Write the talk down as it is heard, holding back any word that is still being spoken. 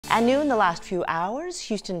And new in the last few hours,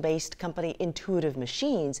 Houston-based company Intuitive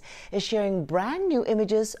Machines is sharing brand new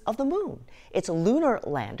images of the moon. Its lunar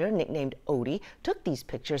lander, nicknamed Odie, took these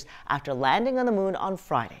pictures after landing on the moon on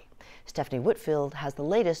Friday. Stephanie Whitfield has the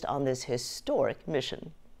latest on this historic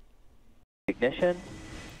mission. Ignition.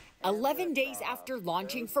 11 days after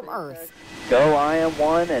launching from Earth, Go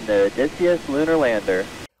IM-1 and the Odysseus lunar lander.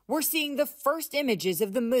 we're seeing the first images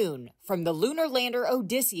of the moon from the lunar lander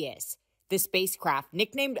Odysseus. The spacecraft,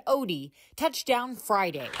 nicknamed Odie, touched down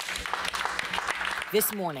Friday.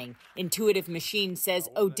 This morning, Intuitive Machines says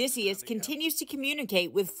Odysseus continues to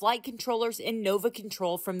communicate with flight controllers in Nova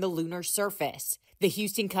Control from the lunar surface. The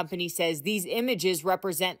Houston company says these images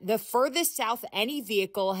represent the furthest south any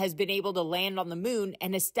vehicle has been able to land on the moon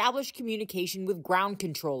and establish communication with ground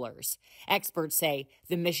controllers. Experts say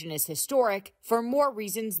the mission is historic for more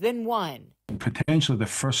reasons than one. Potentially the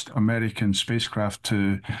first American spacecraft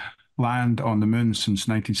to land on the moon since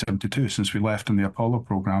 1972, since we left in the Apollo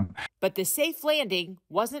program. But the safe landing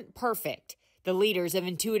wasn't perfect. The leaders of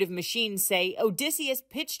Intuitive Machines say Odysseus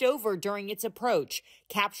pitched over during its approach,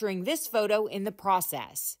 capturing this photo in the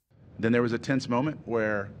process. Then there was a tense moment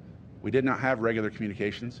where we did not have regular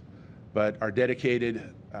communications, but our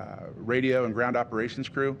dedicated radio and ground operations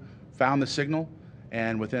crew found the signal,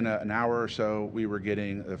 and within an hour or so, we were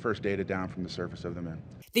getting the first data down from the surface of the moon.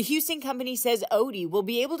 The Houston company says Odie will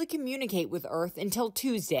be able to communicate with Earth until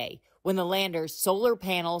Tuesday, when the lander's solar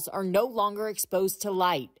panels are no longer exposed to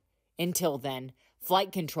light. Until then,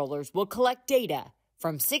 flight controllers will collect data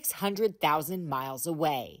from 600,000 miles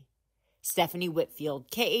away. Stephanie Whitfield,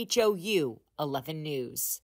 KHOU 11 News.